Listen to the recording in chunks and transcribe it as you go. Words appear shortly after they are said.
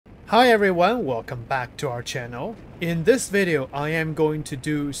Hi everyone, welcome back to our channel. In this video, I am going to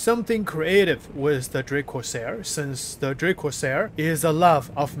do something creative with the Drake Corsair, since the Drake Corsair is the love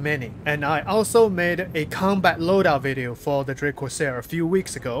of many. And I also made a combat loadout video for the Drake Corsair a few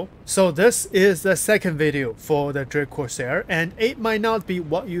weeks ago. So this is the second video for the Drake Corsair, and it might not be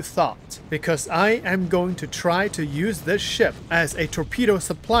what you thought, because I am going to try to use this ship as a torpedo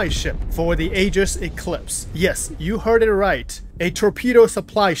supply ship for the Aegis Eclipse. Yes, you heard it right. A torpedo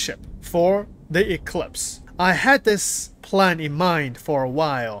supply ship for the Eclipse. I had this plan in mind for a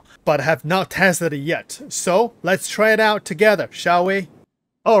while, but have not tested it yet. So let's try it out together, shall we?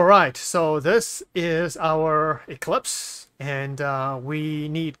 Alright, so this is our Eclipse, and we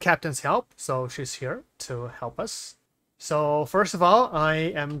need Captain's help, so she's here to help us. So first of all, I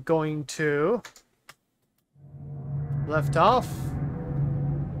am going to lift off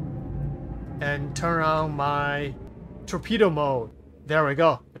and turn on my torpedo mode. There we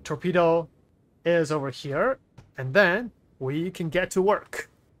go. The torpedo is over here, and then we can get to work.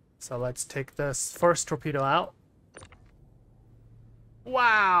 So let's take this first torpedo out.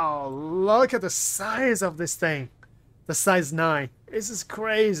 Wow, look at the size of this thing. The size 9. This is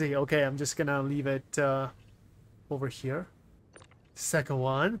crazy. Okay, I'm just gonna leave it over here. Second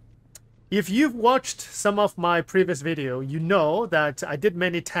one. If you've watched some of my previous video, you know that I did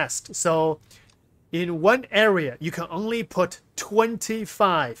many tests. So in one area, you can only put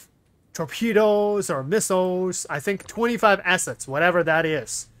 25 torpedoes or missiles. I think 25 assets, whatever that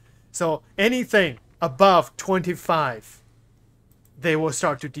is. So anything above 25, they will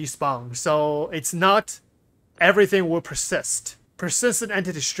start to despawn. So it's not everything will persist. Persistent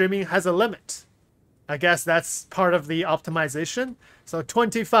entity streaming has a limit. I guess that's part of the optimization. So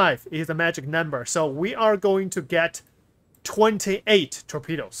 25 is the magic number. So we are going to get 28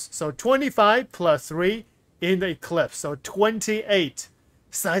 torpedoes. So 25 plus 3 in the Eclipse. So 28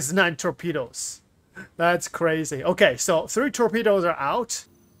 size 9 torpedoes. That's crazy. Okay, so 3 torpedoes are out.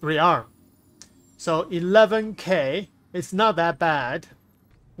 Rearm. So 11k. It's not that bad.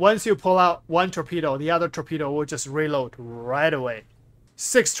 Once you pull out one torpedo, the other torpedo will just reload right away.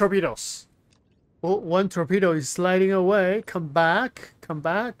 6 torpedoes. Oh, one torpedo is sliding away. Come back. Come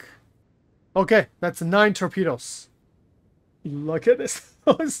back. Okay, that's 9 torpedoes. Look at this.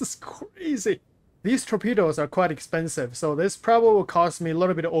 Oh, this is crazy. These torpedoes are quite expensive, so this probably will cost me a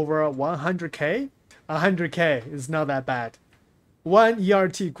little bit over 100k. 100k is not that bad. One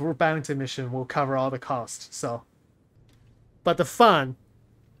ERT group bounty mission will cover all the costs, so. But the fun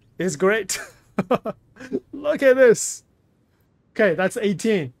is great. Look at this. Okay, that's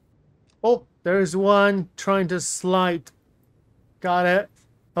 18. Oh, there's one trying to slide. Got it.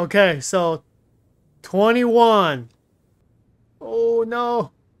 Okay, so 21. Oh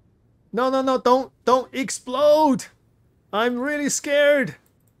no. No, don't explode. I'm really scared.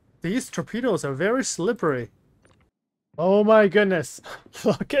 These torpedoes are very slippery. Oh my goodness.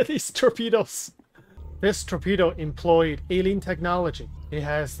 Look at these torpedoes. This torpedo employed alien technology. It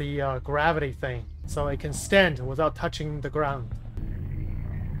has the gravity thing, so it can stand without touching the ground.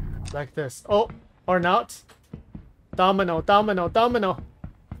 Like this. Oh, or not. Domino, domino, domino.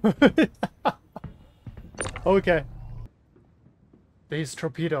 Okay. These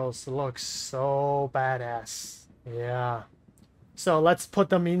torpedoes look so badass. Yeah. So let's put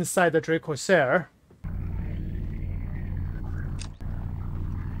them inside the Drake Corsair.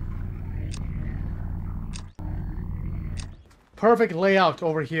 Perfect layout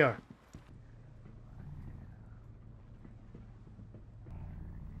over here.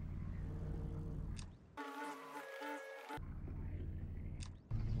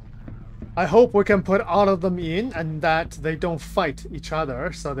 I hope we can put all of them in and that they don't fight each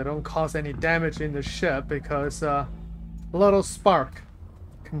other, so they don't cause any damage in the ship, because a little spark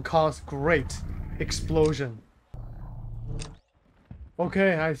can cause great explosion.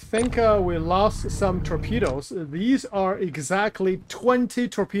 Okay, I think we lost some torpedoes. These are exactly 20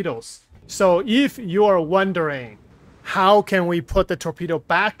 torpedoes. So if you are wondering, how can we put the torpedo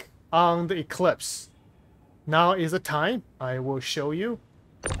back on the Eclipse? Now is the time. I will show you.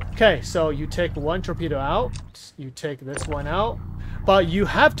 Okay, so you take one torpedo out, you take this one out, but you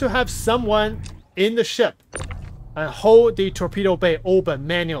have to have someone in the ship and hold the torpedo bay open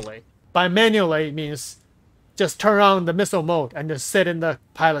manually. By manually, it means just turn on the missile mode and just sit in the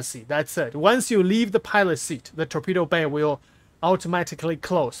pilot seat. That's it. Once you leave the pilot seat, the torpedo bay will automatically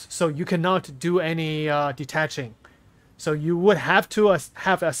close, so you cannot do any detaching. So you would have to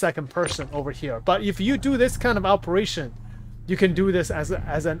have a second person over here. But if you do this kind of operation, you can do this as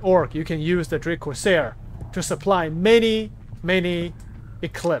an orc. You can use the Drake Corsair to supply many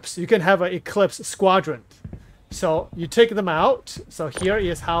Eclipse. You can have an Eclipse squadron So you take them out. So here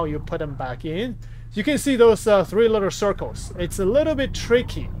is how you put them back in. You can see those 3 little circles. It's a little bit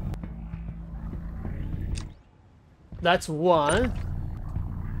tricky. That's 1.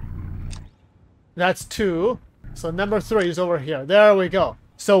 That's 2. So number 3 is over here. There we go.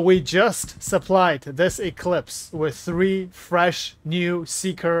 So we just supplied this Eclipse with 3 fresh new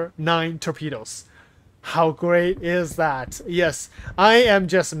Seeker 9 torpedoes. How great is that? Yes, I am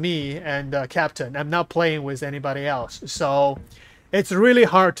just me and Captain. I'm not playing with anybody else. So it's really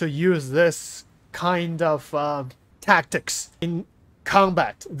hard to use this kind of tactics in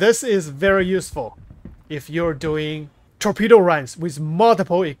combat. This is very useful if you're doing torpedo runs with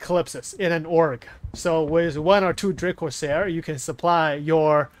multiple Eclipses in an org. So with 1 or 2 Drake Corsair, you can supply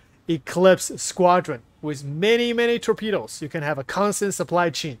your Eclipse squadron with many torpedoes. You can have a constant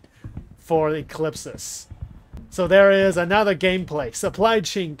supply chain for the Eclipses. So there is another gameplay, supply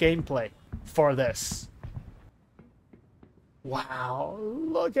chain gameplay for this. Wow,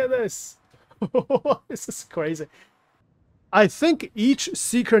 look at this. This is crazy. I think each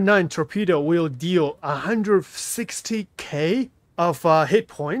Seeker 9 torpedo will deal 160k of hit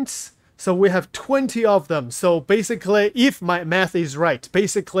points. So we have 20 of them. So basically, if my math is right,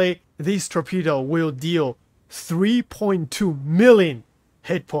 basically these torpedo will deal 3.2 million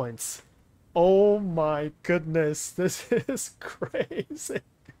hit points. Oh my goodness, this is crazy.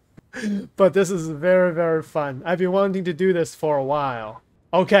 But this is very fun. I've been wanting to do this for a while.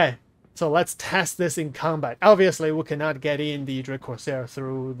 Okay, so let's test this in combat. Obviously, we cannot get in the Drake Corsair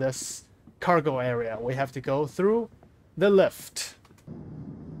through this cargo area. We have to go through the lift.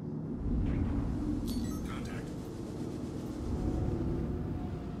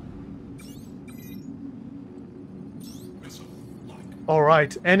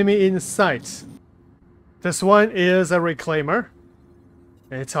 Alright, enemy in sight. This one is a reclaimer.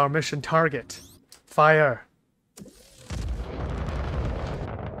 It's our mission target. Fire.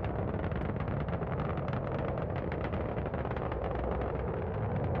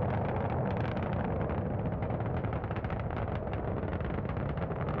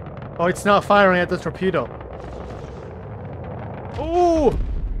 Oh, it's not firing at the torpedo. Ooh!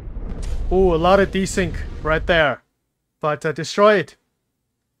 Ooh, a lot of desync right there. But destroy it.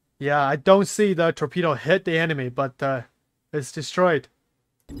 Yeah, I don't see the torpedo hit the enemy, but it's destroyed.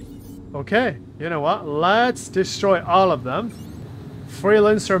 Okay, you know what? Let's destroy all of them.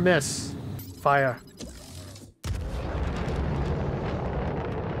 Freelancer miss. Fire.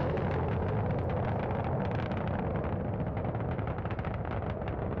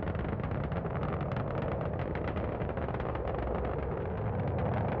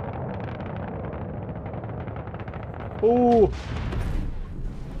 Oh,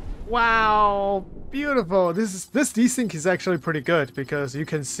 wow, beautiful. This desync is actually pretty good because you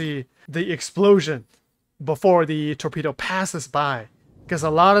can see the explosion before the torpedo passes by. Because a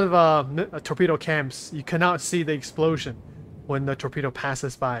lot of torpedo camps, you cannot see the explosion when the torpedo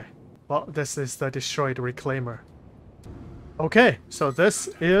passes by. Well, this is the destroyed reclaimer. Okay, so this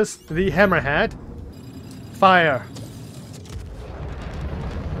is the hammerhead. Fire.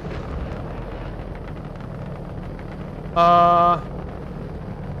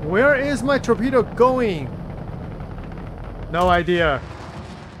 Where is my torpedo going? No idea.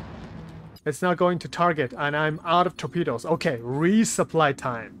 It's not going to target, and I'm out of torpedoes. Okay, resupply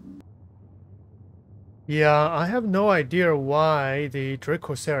time. Yeah, I have no idea why the Drake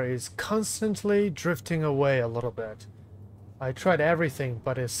Corsair is constantly drifting away a little bit. I tried everything,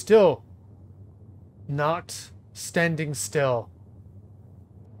 but it's still not standing still.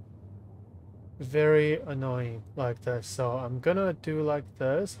 Very annoying like this. So I'm gonna do like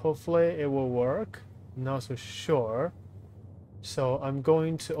this. Hopefully it will work. I'm not so sure. So I'm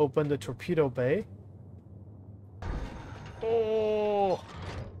going to open the torpedo bay. Oh,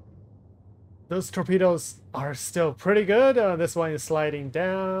 those torpedoes are still pretty good. This one is sliding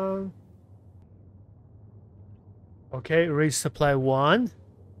down. Okay, resupply 1.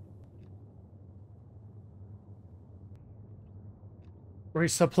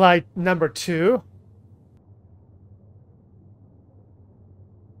 Resupply number 2.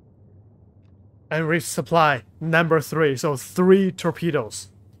 And resupply number 3. So 3 torpedoes.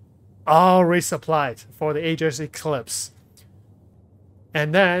 All resupplied for the Aegis Eclipse.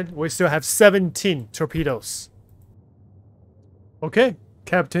 And then we still have 17 torpedoes. Okay,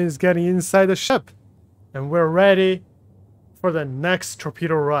 Captain is getting inside the ship. And we're ready for the next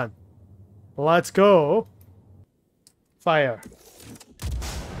torpedo run. Let's go. Fire.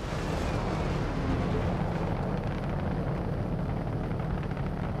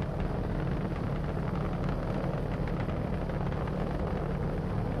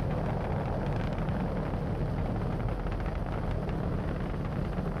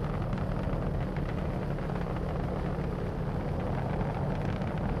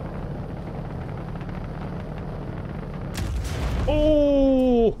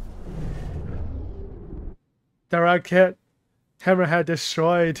 The rocket hammerhead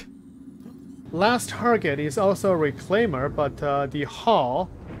destroyed. Last target is also a reclaimer, but the hull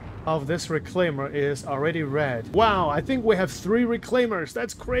of this reclaimer is already red. Wow, I think we have 3 reclaimers.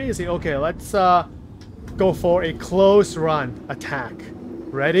 That's crazy. Okay, let's go for a close run attack.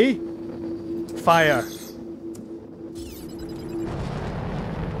 Ready? Fire.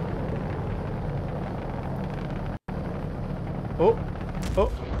 Oh,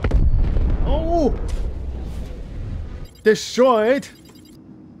 oh, oh! Destroyed.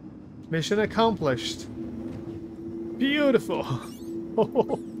 Mission accomplished. Beautiful.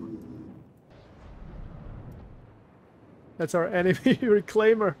 That's our enemy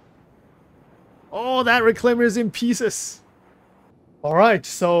reclaimer. Oh, that reclaimer is in pieces. Alright,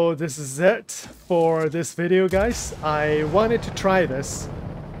 so this is it for this video, guys. I wanted to try this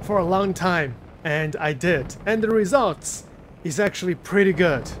for a long time, and I did. And the results is actually pretty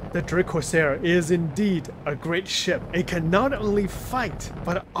good. The Drake Corsair is indeed a great ship. It can not only fight,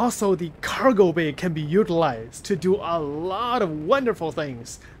 but also the cargo bay can be utilized to do a lot of wonderful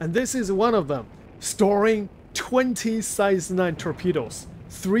things. And this is one of them. Storing 20 size 9 torpedoes,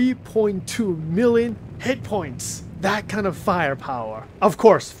 3.2 million hit points. That kind of firepower. Of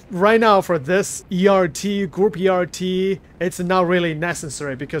course, right now for this ERT, group ERT, it's not really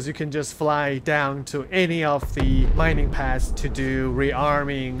necessary because you can just fly down to any of the mining pads to do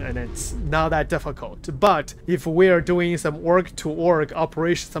rearming, and it's not that difficult. But if we are doing some org-to-org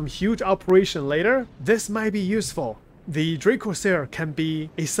operation, some huge operation later, this might be useful. The Drake Corsair can be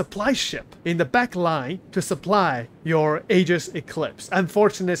a supply ship in the back line to supply your Aegis Eclipse.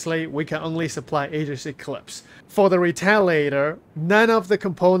 Unfortunately, we can only supply Aegis Eclipse. For the Retaliator, none of the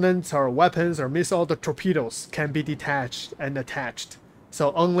components or weapons or missiles or torpedoes can be detached and attached.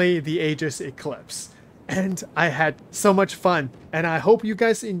 So only the Aegis Eclipse. And I had so much fun, and I hope you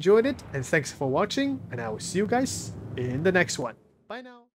guys enjoyed it, and thanks for watching, and I will see you guys in the next one. Bye now.